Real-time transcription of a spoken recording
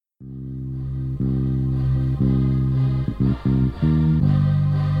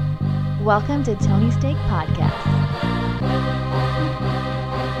Welcome to Tony Steak Podcast.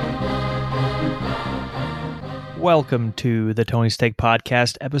 Welcome to the Tony Steak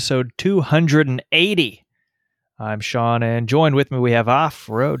Podcast, episode 280. I'm Sean, and joined with me we have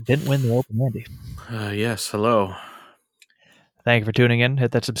Off-Road Didn't Win the Open Andy. Yes, hello. Thank you for tuning in.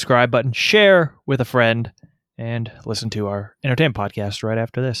 Hit that subscribe button, share with a friend, and listen to our entertainment podcast right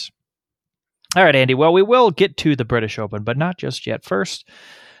after this. All right, Andy. Well, we will get to the British Open, but not just yet. First,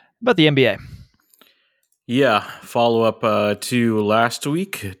 about the NBA. Yeah, follow up to last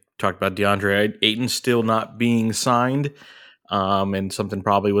week. Talked about DeAndre Ayton still not being signed, and something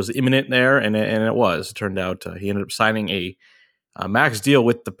probably was imminent there, and it was. It turned out he ended up signing a max deal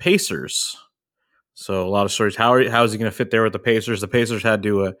with the Pacers. So a lot of stories. How is he going to fit there with the Pacers? The Pacers had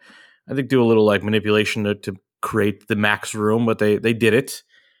to, I think, do a little like manipulation to create the max room, but they did it.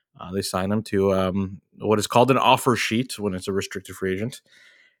 They signed him to what is called an offer sheet when it's a restricted free agent.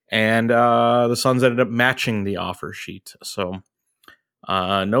 And the Suns ended up matching the offer sheet. So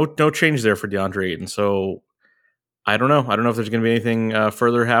no change there for DeAndre Ayton. So I don't know. I don't know if there's going to be anything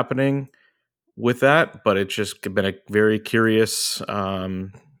further happening with that, but it's just been a very curious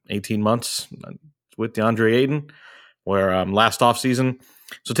 18 months with DeAndre Ayton, where last offseason,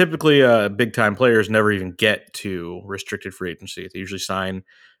 so typically big-time players never even get to restricted free agency. They usually sign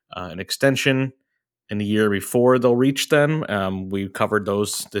an extension in the year before they'll reach them. We covered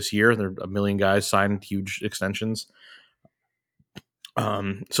those this year. There are a million guys signed huge extensions.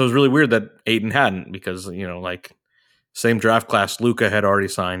 So it was really weird that Ayton hadn't, because, like same draft class, Luka had already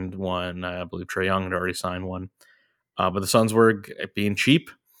signed one. I believe Trae Young had already signed one. But the Suns were being cheap.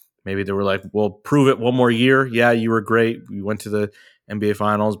 Maybe they were like, well, prove it one more year. Yeah, you were great. We went to the NBA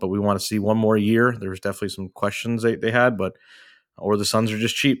Finals, but we want to see one more year. There was definitely some questions they had, or the Suns are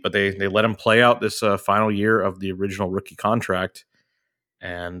just cheap, but they let him play out this final year of the original rookie contract,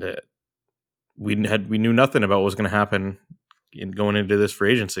 and we knew nothing about what was going to happen going into this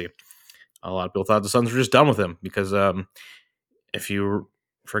free agency. A lot of people thought the Suns were just done with him because if you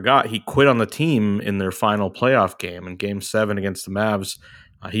forgot, he quit on the team in their final playoff game in Game 7 against the Mavs.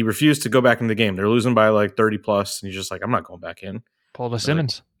 He refused to go back in the game. They're losing by like 30 plus, and he's just like, I'm not going back in. Paul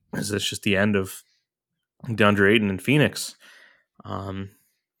Simmons. Like, is this just the end of DeAndre Ayton in Phoenix?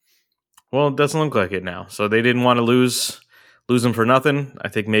 Well, it doesn't look like it now. So they didn't want to lose him for nothing. I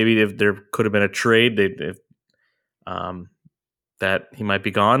think maybe if there could have been a trade, that he might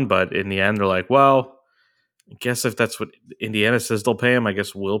be gone. But in the end, they're like, well, I guess if that's what Indiana says they'll pay him, I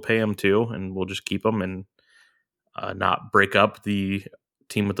guess we'll pay him too, and we'll just keep him and not break up the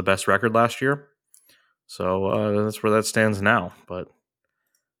team with the best record last year. So that's where that stands now. But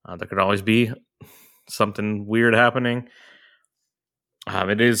there could always be something weird happening.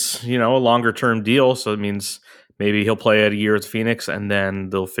 It is, a longer term deal, so it means maybe he'll play at a year with Phoenix, and then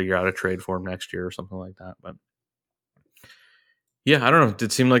they'll figure out a trade for him next year or something like that. But yeah, I don't know.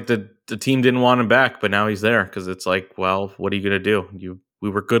 It seemed like the team didn't want him back, but now he's there because it's like, well, what are you going to do? We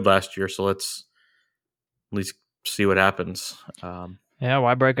were good last year, so let's at least see what happens. Yeah,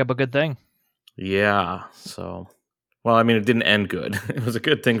 why break up a good thing? Yeah, so, well, I mean, it didn't end good. It was a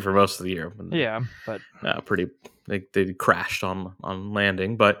good thing for most of the year. Yeah, but they crashed on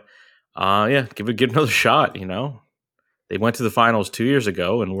landing, but yeah, give another shot. They went to the finals 2 years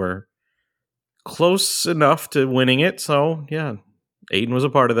ago and were close enough to winning it. So yeah, Ayton was a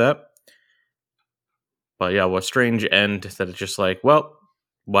part of that. But yeah, what strange end that it's just like, well,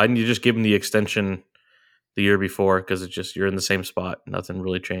 why didn't you just give him the extension the year before? Because it's just, you're in the same spot. Nothing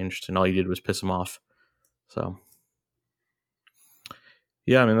really changed, and all you did was piss him off. So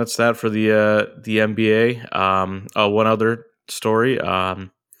yeah, I mean, that's that for the NBA. One other story.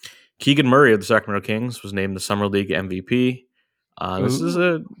 Keegan Murray of the Sacramento Kings was named the Summer League MVP. This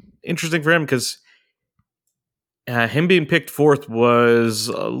is interesting for him because him being picked fourth was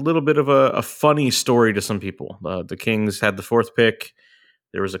a little bit of a funny story to some people. The Kings had the fourth pick.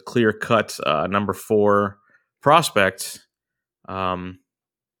 There was a clear-cut number 4 prospect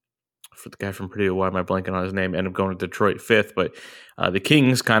for the guy from Purdue. Why am I blanking on his name? Ended up going to Detroit 5th, but the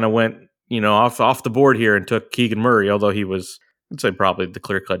Kings kind of went, off the board here and took Keegan Murray, although he was, I'd say, probably the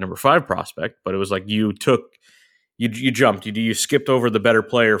clear-cut number 5 prospect. But it was like you jumped, you skipped over the better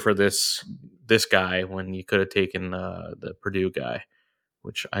player for this guy when you could have taken the Purdue guy,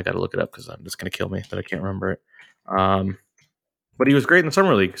 which I got to look it up because I'm just going to kill me that I can't remember it. But he was great in the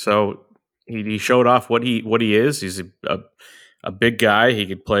Summer League, so he showed off what he is. He's a big guy. He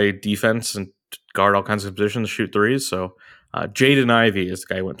could play defense and guard all kinds of positions, shoot threes. So Jaden Ivey is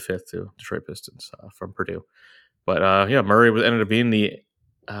the guy who went 5th to Detroit Pistons from Purdue. But yeah, Murray ended up being the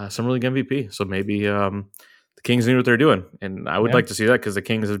Summer League MVP. So maybe the Kings knew what they're doing, and I would Yeah. like to see that because the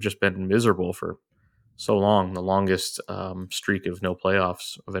Kings have just been miserable for so long, the longest streak of no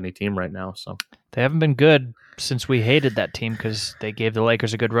playoffs of any team right now. So They haven't been good since we hated that team because they gave the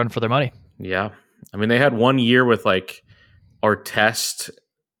Lakers a good run for their money. yeah, I mean they had 1 year with like Artest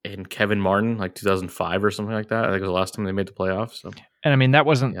and Kevin Martin, like 2005 or something like that. I think it was the last time they made the playoffs. So And I mean, that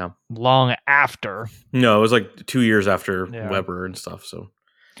wasn't yeah, long after. no, it was like 2 years after Yeah. Weber and stuff. So,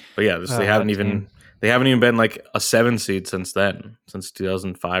 but yeah, they that haven't even team. they haven't even been like a 7 seed since then, since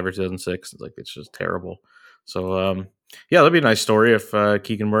 2005 or 2006. It's like it's just terrible. So yeah, that'd be a nice story if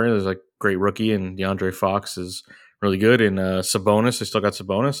Keegan Murray is like great rookie and DeAndre Fox is really good, and Sabonis, they still got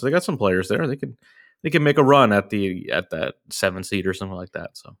Sabonis. So they got some players there. They can make a run at that 7 seed or something like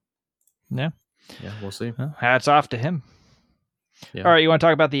that. So Yeah. we'll see. Well, hats off to him. Yeah. All right, you want to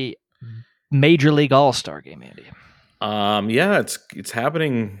talk about the Major League All-Star game, Andy? Yeah, it's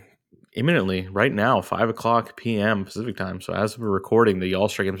happening imminently right now, 5:00 p.m. Pacific time. So as we're recording, the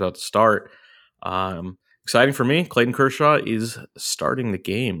All-Star game's about to start. Exciting for me. Clayton Kershaw is starting the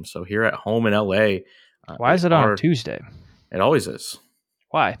game. So here at home in LA. Why is it on a Tuesday? It always is.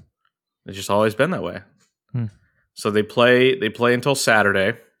 Why? It's just always been that way. Hmm. So they play until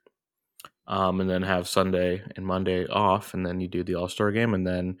Saturday, and then have Sunday and Monday off, and then you do the All-Star game, and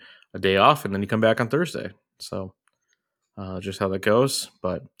then a day off, and then you come back on Thursday. So just how that goes.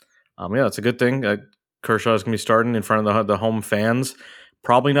 But yeah, it's a good thing. Kershaw is going to be starting in front of the home fans.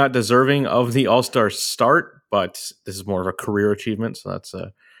 Probably not deserving of the All-Star start, but this is more of a career achievement, so that's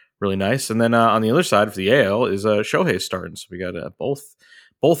really nice. And then on the other side of the AL is Shohei starting. So we got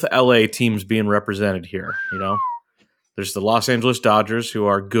both LA teams being represented here. You know, there's the Los Angeles Dodgers, who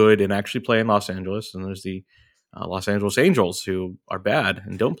are good and actually play in Los Angeles, and there's the Los Angeles Angels, who are bad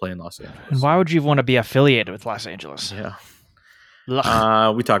and don't play in Los Angeles. And why would you want to be affiliated with Los Angeles? Yeah.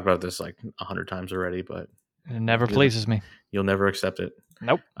 Ugh. We talked about this like 100 times already, but It never pleases me. you'll never accept it.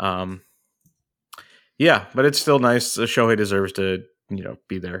 Nope. Yeah, but it's still nice. Shohei deserves to,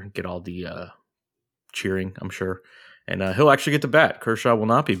 be there, get all the cheering, I'm sure. And he'll actually get to bat. Kershaw will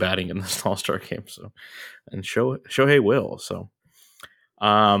not be batting in this All-Star game, and Shohei will. So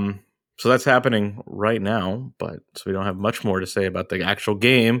that's happening right now, so we don't have much more to say about the actual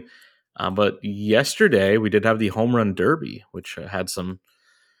game. But yesterday we did have the Home Run Derby, which had some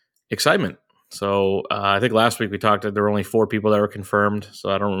excitement. So I think last week we talked that there were only 4 people that were confirmed.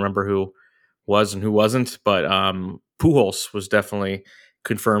 So I don't remember who was and who wasn't, but Pujols was definitely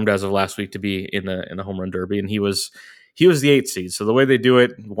confirmed as of last week to be in the Home Run Derby, and he was the 8th seed. So the way they do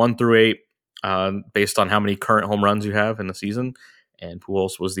it, 1 through 8, based on how many current home runs you have in the season, and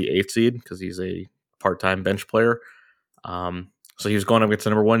Pujols was the 8th seed because he's a part-time bench player. So he was going up against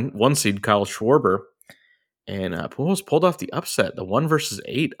the number one seed, Kyle Schwarber. And Pujols pulled off the upset, the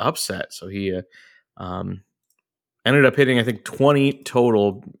 1-8 upset. So he ended up hitting, I think, 20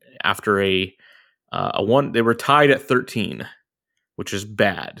 total after a one. They were tied at 13, which is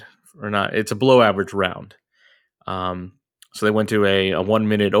bad or not. It's a below average round. So they went to a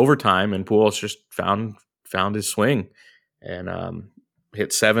 1-minute overtime, and Pujols just found his swing and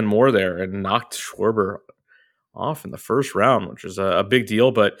hit 7 more there and knocked Schwarber off in the first round, which is a big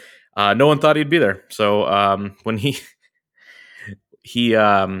deal. But no one thought he'd be there. So when he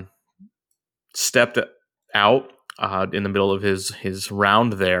stepped out in the middle of his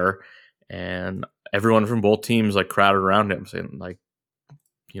round there, and everyone from both teams like crowded around him, saying like,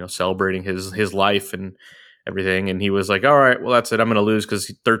 celebrating his life and everything. And he was like, "All right, well that's it. I'm going to lose because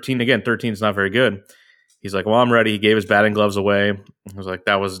 13 is not very good." He's like, "Well, I'm ready." He gave his batting gloves away. I was like,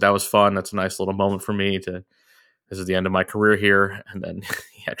 "That was fun. That's a nice little moment for me this is the end of my career here." And then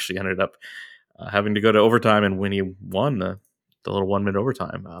he actually ended up having to go to overtime, and when he won the little 1-minute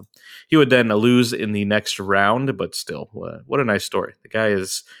overtime, he would then lose in the next round. But still, what a nice story. The guy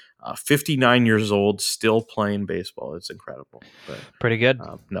is 59 years old, still playing baseball. It's incredible. But, pretty good.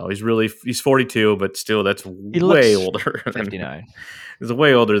 No, he's 42, but still, that's He way looks older. 59. He's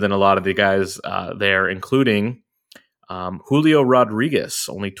way older than a lot of the guys there, including Julio Rodriguez,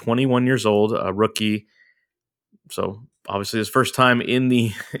 only 21 years old, a rookie. So obviously his first time in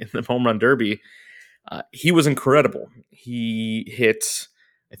the Home Run Derby. He was incredible. He hit,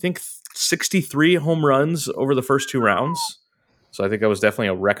 I think, 63 home runs over the first 2 rounds. So I think that was definitely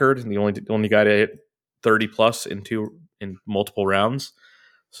a record, and the only guy to hit 30 plus in multiple rounds.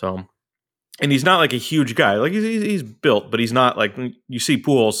 So, and he's not like a huge guy. Like he's built, but he's not like you see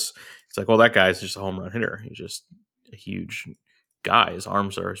Pujols. It's like, well, that guy's just a home run hitter. He's just a huge guy. His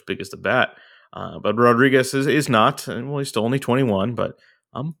arms are as big as the bat. But Rodriguez is not. And well, he's still only 21, but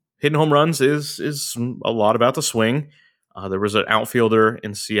hitting home runs is a lot about the swing. There was an outfielder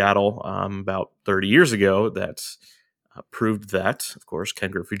in Seattle about 30 years ago that proved that, of course,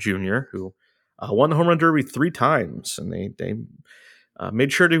 Ken Griffey Jr., who won the home run derby 3 times, and they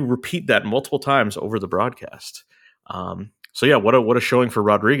made sure to repeat that multiple times over the broadcast. So yeah, what a showing for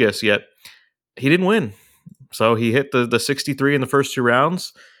Rodriguez, yet he didn't win. So he hit the 63 in the first 2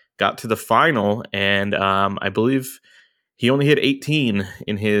 rounds, got to the final, and I believe he only hit 18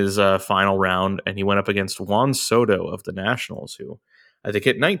 in his final round, and he went up against Juan Soto of the Nationals, who I think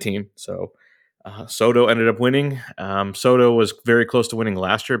hit 19. So Soto ended up winning. Soto was very close to winning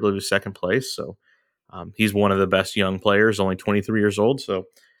last year. I believe he was second place. So he's one of the best young players, only 23 years old. So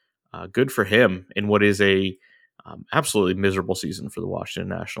good for him in what is a absolutely miserable season for the Washington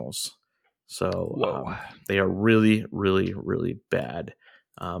Nationals. So they are really, really, really bad.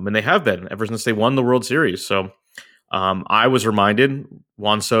 And they have been ever since they won the World Series. So I was reminded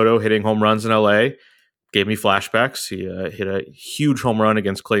Juan Soto hitting home runs in LA gave me flashbacks. He hit a huge home run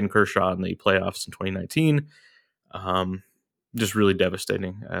against Clayton Kershaw in the playoffs in 2019. Just really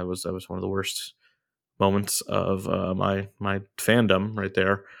devastating. That was one of the worst moments of my fandom right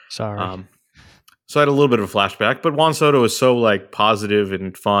there. Sorry. So I had a little bit of a flashback, but Juan Soto is so like positive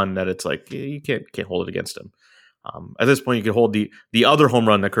and fun that it's like you can't hold it against him. At this point, you could hold the other home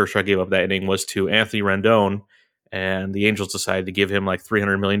run that Kershaw gave up that inning was to Anthony Rendon, and the Angels decided to give him like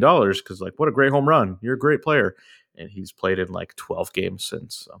 $300 million because like what a great home run! You're a great player, and he's played in like 12 games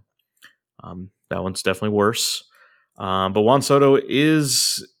since. So that one's definitely worse. But Juan Soto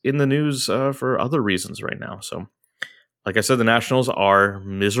is in the news for other reasons right now. So, like I said, the Nationals are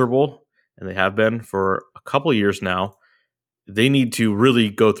miserable, and they have been for a couple years now. They need to really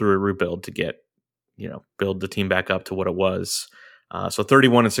go through a rebuild to get, build the team back up to what it was. So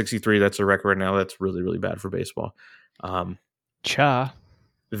 31-63, that's a record right now. That's really, really bad for baseball.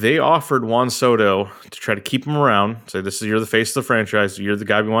 They offered Juan Soto to try to keep him around. Say, you're the face of the franchise. You're the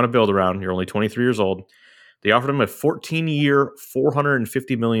guy we want to build around. You're only 23 years old. They offered him a 14-year,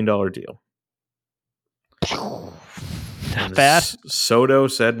 $450 million deal. Not bad. Soto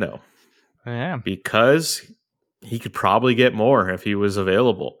said no. Yeah. Because he could probably get more if he was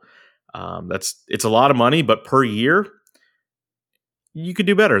available. It's a lot of money, but per year, you could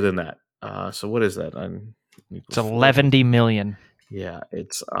do better than that. So what is that? It's $11 million. Yeah,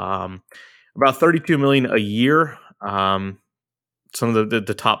 it's about $32 million a year. Some of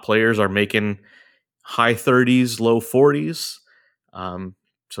the top players are making high 30s, low 40s.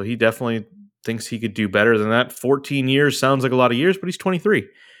 So he definitely thinks he could do better than that. 14 years sounds like a lot of years, but he's 23.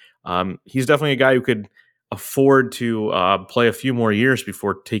 He's definitely a guy who could afford to play a few more years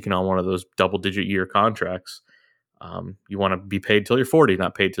before taking on one of those double-digit year contracts. You want to be paid till you're 40,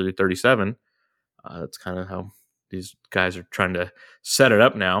 not paid till you're 37. That's kind of how these guys are trying to set it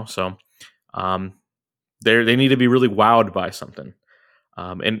up now. So they need to be really wowed by something.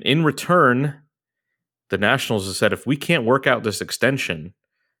 And in return, the Nationals have said, if we can't work out this extension,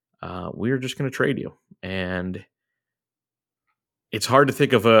 we're just going to trade you. And it's hard to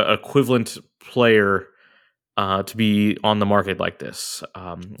think of an equivalent player to be on the market like this.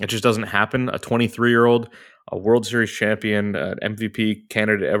 It just doesn't happen. A 23-year-old, a World Series champion, an MVP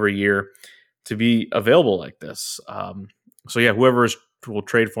candidate every year, to be available like this. So yeah, whoever will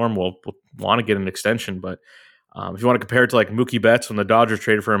trade for him will want to get an extension. But if you want to compare it to like Mookie Betts, when the Dodgers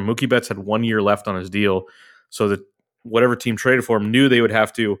traded for him, Mookie Betts had 1 year left on his deal. So that whatever team traded for him knew they would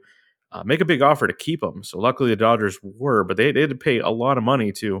have to make a big offer to keep him. So luckily the Dodgers were, but they had to pay a lot of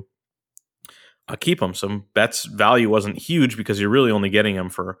money to keep him. So Betts' value wasn't huge because you're really only getting him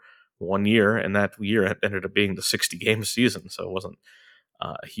for 1 year, and that year ended up being the 60-game season. So it wasn't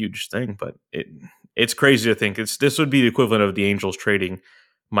a huge thing, but it's crazy to think this would be the equivalent of the Angels trading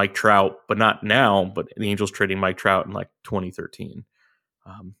Mike Trout, but not now, but the Angels trading Mike Trout in like 2013.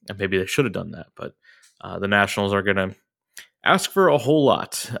 And maybe they should have done that, but the Nationals are going to ask for a whole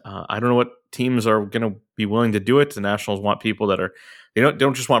lot. I don't know what teams are going to be willing to do it. The Nationals want people that are, they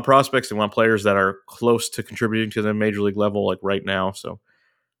don't just want prospects. They want players that are close to contributing to the major league level, like right now. So,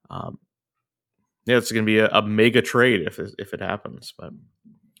 yeah, it's going to be a mega trade if it happens. But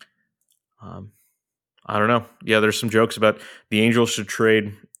I don't know. Yeah, there's some jokes about the Angels should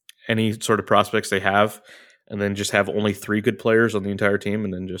trade any sort of prospects they have, and then just have only 3 good players on the entire team,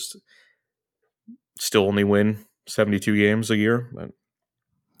 and then just still only win 72 games a year. But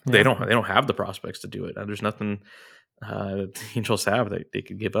they don't have the prospects to do it. There's nothing the Angels have that they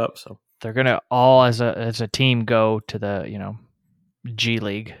could give up. So they're gonna all as a team go to the G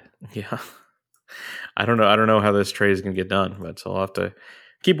League. Yeah. I don't know how this trade is going to get done, but so I'll have to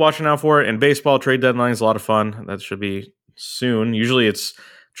keep watching out for it. And baseball trade deadline is a lot of fun. That should be soon. Usually it's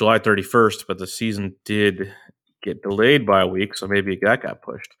July 31st, but the season did get delayed by a week, so maybe that got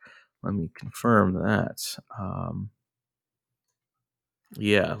pushed. Let me confirm that.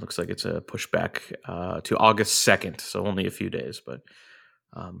 Yeah, looks like it's a pushback to August 2nd, so only a few days. But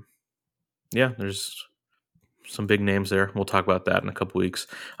yeah, there's some big names there. We'll talk about that in a couple weeks.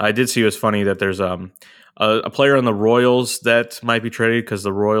 I did see it was funny that there's a player on the Royals that might be traded because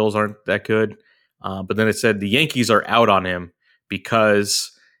the Royals aren't that good. But then it said the Yankees are out on him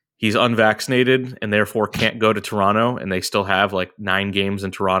because he's unvaccinated and therefore can't go to Toronto, and they still have like 9 games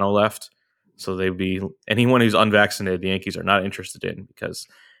in Toronto left. So they'd be anyone who's unvaccinated, the Yankees are not interested in because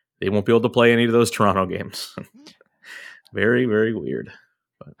they won't be able to play any of those Toronto games. Very, very weird.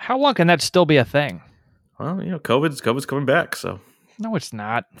 But, how long can that still be a thing? Well, COVID's coming back, so no, it's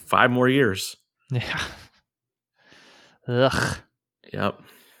not. 5 more years. Yeah. Ugh. Yep.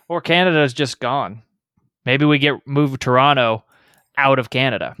 Or Canada's just gone. Maybe we move Toronto out of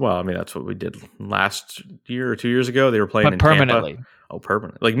Canada. Well, I mean that's what we did last year or 2 years ago. They were playing in permanently. Tampa. Oh,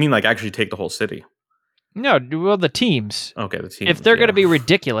 permanent. Like, you mean like actually take the whole city? No, well, the teams. Okay, the teams. If they're going to be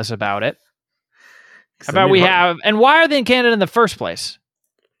ridiculous about it. And why are they in Canada in the first place?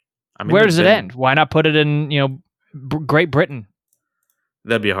 I mean, where does it end? Why not put it in, Great Britain?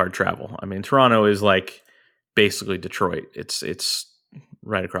 That'd be a hard travel. I mean, Toronto is like basically Detroit. It's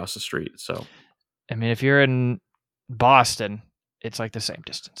right across the street. So, I mean, if you're in Boston, it's like the same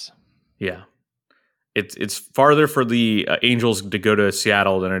distance. Yeah. It's farther for the Angels to go to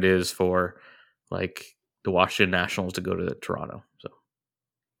Seattle than it is for like the Washington Nationals to go to Toronto. So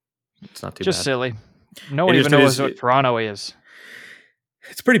it's not too just bad. Silly. No one even knows what Toronto is.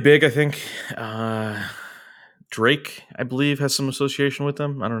 It's pretty big, I think. Drake, I believe, has some association with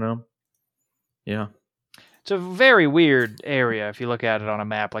them. I don't know. Yeah. It's a very weird area if you look at it on a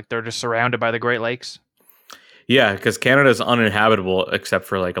map. Like they're just surrounded by the Great Lakes. Yeah, because Canada is uninhabitable except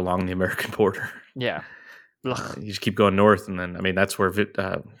for like along the American border. Yeah. You just keep going north, and then that's where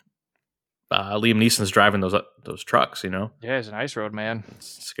Liam Neeson's driving those trucks. Yeah, he's an ice road man.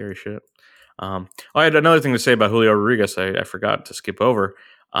 It's scary shit. I had another thing to say about Julio Rodriguez. I forgot to skip over.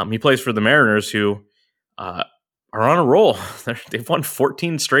 He plays for the Mariners, who are on a roll. They've won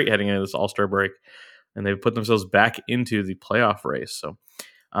 14 straight heading into this All-Star break, and they've put themselves back into the playoff race. So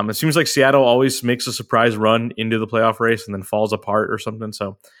it seems like Seattle always makes a surprise run into the playoff race and then falls apart or something.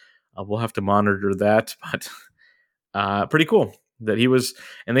 So we'll have to monitor that. But pretty cool that he was.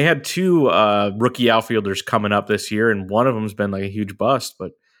 And they had 2 rookie outfielders coming up this year, and one of them's been like a huge bust,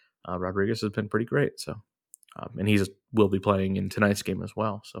 but Rodriguez has been pretty great. So, and he will be playing in tonight's game as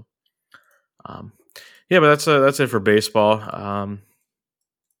well. So, yeah, but that's it for baseball.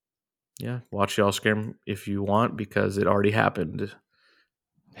 Yeah, watch the All-Star game if you want because it already happened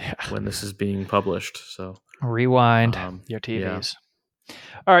when this is being published. So rewind your TVs. Yeah.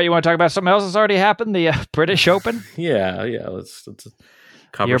 All right, you want to talk about something else that's already happened? The British Open. Yeah. Let's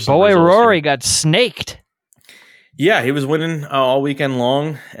cover. Your boy Rory got snaked. Yeah, he was winning all weekend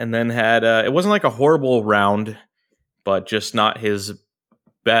long, and then had it wasn't like a horrible round, but just not his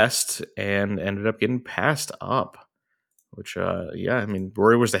best, and ended up getting passed up. Which, I mean,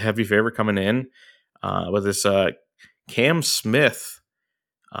 Rory was the heavy favorite coming in with this Cam Smith.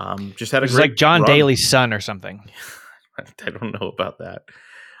 Just had a great like John run. Daly's son or something. I don't know about that,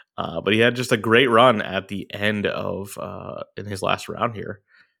 but he had just a great run at the end of in his last round here,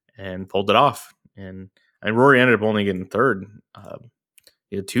 and pulled it off. And Rory ended up only getting third.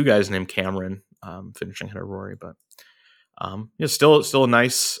 He had 2 guys named Cameron finishing ahead of Rory, but still a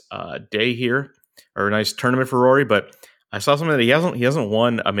nice day here, or a nice tournament for Rory. But I saw something that he hasn't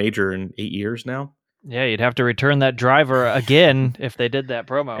won a major in 8 years now. Yeah, you'd have to return that driver again if they did that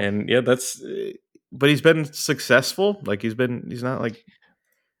promo. And yeah, but he's been successful. Like he's not like,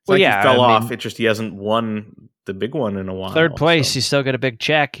 he fell off. It's just he hasn't won the big one in a while. Third place, you still get a big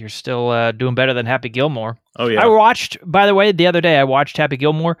check. You're still doing better than Happy Gilmore. Oh yeah. I watched, by the way, the other day I watched Happy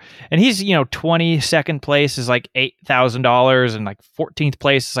Gilmore, and he's 22nd place is like $8,000, and like 14th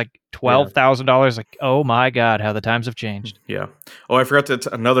place is like $12,000. Like, oh my God, how the times have changed. Yeah. Oh, I forgot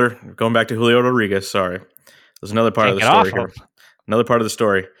going back to Julio Rodriguez. Sorry, there's another part of the story here. Another part of the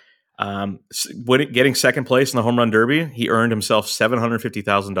story. Getting second place in the home run derby, he earned himself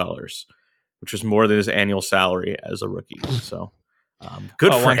 $750,000, which is more than his annual salary as a rookie. So,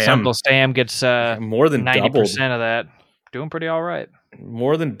 good for him. Uncle Sam gets more than 90% doubled of that. Doing pretty all right.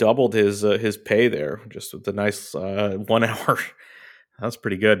 More than doubled his pay there, just with the nice 1 hour. That's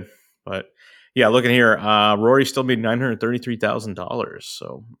pretty good. But yeah, looking here, Rory still made $933,000.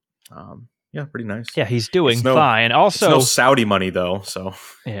 So, yeah, pretty nice. Yeah, he's doing fine. Also, it's no Saudi money though. So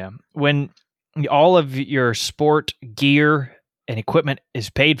yeah, when all of your sport gear and equipment is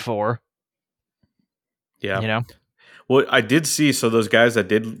paid for, yeah, Well, I did see. So those guys that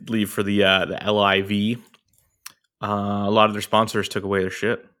did leave for the LIV, a lot of their sponsors took away their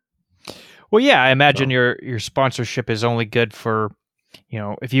shit. Well, yeah, I imagine So- your sponsorship is only good for,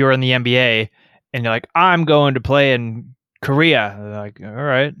 if you were in the NBA and you're like, I'm going to play in Korea. They're like, all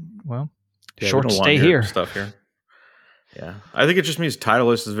right, well, Yeah, we short don't want stay your here. stuff here. Yeah, I think it just means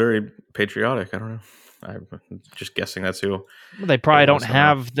Titleist is very patriotic. I don't know. I'm just guessing that's who. They probably Yeah, don't that's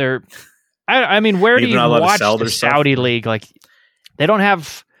not- have their. I mean, where Maybe do you they're not allowed to watch sell the their stuff? Saudi league? Like, they don't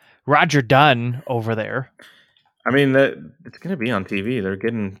have Roger Dunn over there. I mean, that it's going to be on TV. They're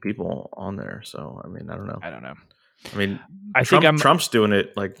getting people on there. So, I mean, I don't know. I don't know. I mean, I think Trump's doing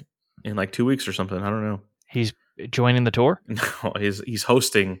it in 2 weeks or something. I don't know. he's joining the tour. No, he's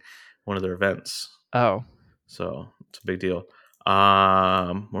hosting one of their events. Oh, So it's a big deal.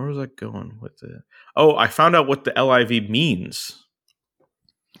 Where was I going with it? Oh, I found out what the LIV means.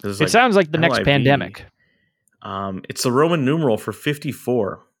 it sounds like the next LIV. pandemic. It's the Roman numeral for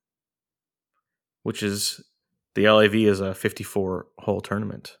 54, which is the LIV is a 54 hole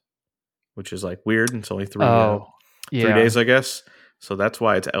tournament, which is like weird. It's only three Yeah. days, I guess. So that's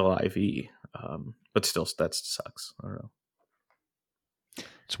why it's LIV. But still, that sucks. I don't know.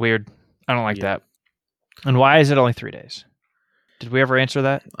 It's weird. I don't like Yeah. that. And why is it only 3 days? Did we ever answer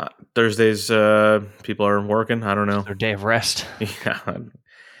that? Thursdays, people are working. I don't know. Their day of rest. Yeah,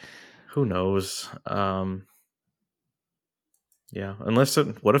 who knows? Yeah, unless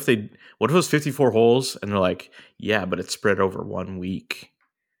what if it was 54 holes and they're like, yeah, but it's spread over 1 week?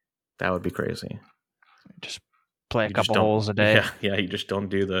 That would be crazy. Just play a You just couple don't- holes a day. Yeah. You just don't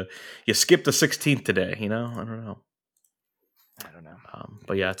do you skip the 16th today. I don't know. I don't know.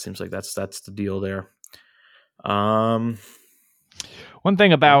 But yeah, it seems like that's the deal there. One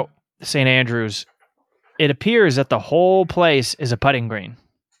thing about St. Andrews, it appears that the whole place is a putting green.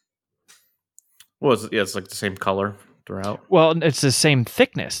 Well, it's like the same color throughout. Well, it's the same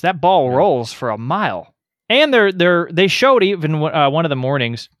thickness. That ball Yeah. rolls for a mile. And they showed even one of the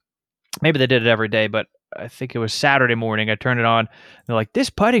mornings, maybe they did it every day, but I think it was Saturday morning. I turned it on. They're like, this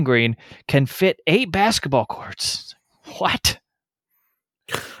putting green can fit 8 basketball courts. What?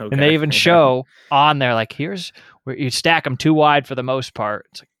 Okay. And they even show on there, like, here's where you stack them too wide for the most part.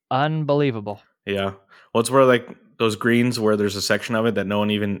 It's like unbelievable. Yeah. Well, it's where like those greens where there's a section of it that no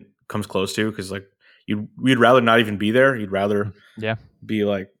one even comes close to because like we'd rather not even be there. You'd rather be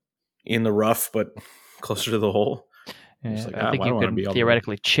like in the rough but closer to the hole. Yeah, like, I think why do I you wanna can be all the way-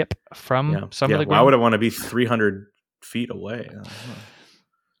 theoretically chip from some of the Why green. would I want to be 300 feet away? I don't know.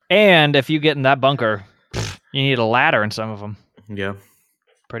 And if you get in that bunker, you need a ladder in some of them. Yeah.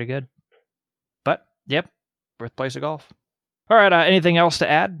 Pretty good. But, yep, birthplace of golf. All right, anything else to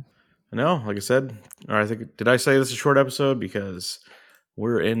add? No, like I said, or I think did I say this is a short episode because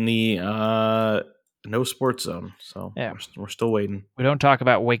we're in the no sports zone, so Yeah. we're still waiting. We don't talk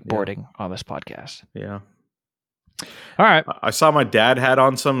about wakeboarding on this podcast. Yeah, All right. I saw my dad had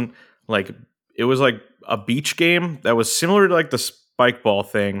on some like it was like a beach game that was similar to like the spike ball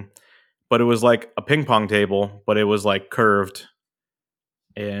thing, but it was like a ping pong table, but it was like curved,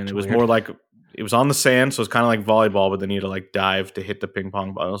 and That's it was weird. more like it was on the sand, so it's kind of like volleyball, but then you had to like dive to hit the ping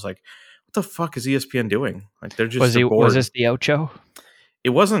pong ball. I was like, what the fuck is ESPN doing? Like they're just Was bored. this the Ocho?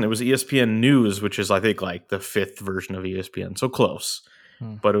 It wasn't. It was ESPN News, which is I think like the 5th version of ESPN. So close.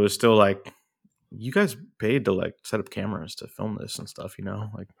 Hmm. But it was still like you guys paid to like set up cameras to film this and stuff,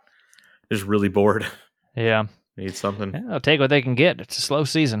 like just really bored. Yeah. Need something. Yeah, they'll take what they can get. It's a slow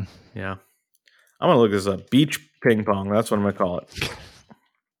season. Yeah. I'm gonna look this up. Beach ping pong. That's what I'm gonna call it.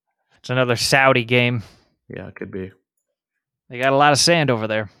 It's another Saudi game. Yeah, it could be. They got a lot of sand over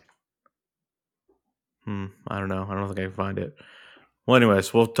there. I don't know. I don't think I can find it. Well,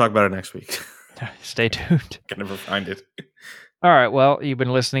 anyways, we'll talk about it next week. Stay tuned. Can never find it. All right. Well, you've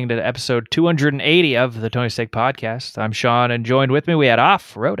been listening to episode 280 of the Tony Steak Podcast. I'm Sean, and joined with me, we had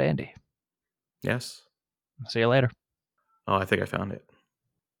Off-Road Andy. Yes. See you later. Oh, I think I found it.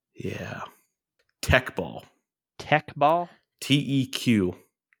 Yeah. Tech ball. Tech ball? TEQ.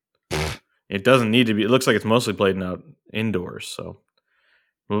 It doesn't need to be. It looks like it's mostly played out indoors. So,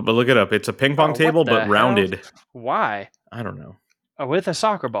 but look it up. It's a ping pong Oh, what table, the but hell? rounded. Why? I don't know. With a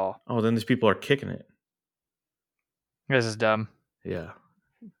soccer ball. Oh, then these people are kicking it. This is dumb. Yeah.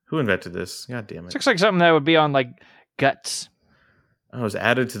 Who invented this? God damn This it. looks like something that would be on, like, Guts. I was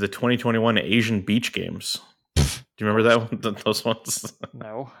added to the 2021 Asian Beach Games. Do you remember that one? Those ones?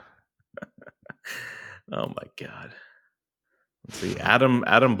 No. Oh my god. Let's see. Adam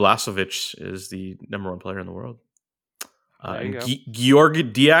Blasovic is the #1 player in the world. There you And go.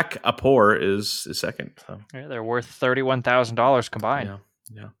 Georgiak Apor is second. So, Yeah, they're worth $31,000 combined.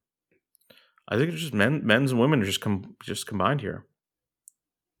 yeah. I think it's just men's and women are just combined here.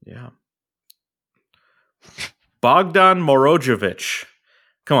 Yeah. Bogdan Morojovic.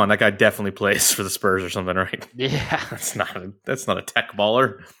 Come on, that guy definitely plays for the Spurs or something, right? Yeah. That's not a tech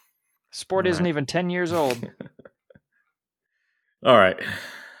baller. Sport All isn't right. even 10 years old. All right.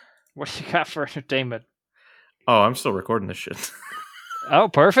 What do you got for entertainment? Oh, I'm still recording this shit. Oh,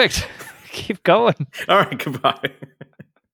 perfect. Keep going. All right, goodbye.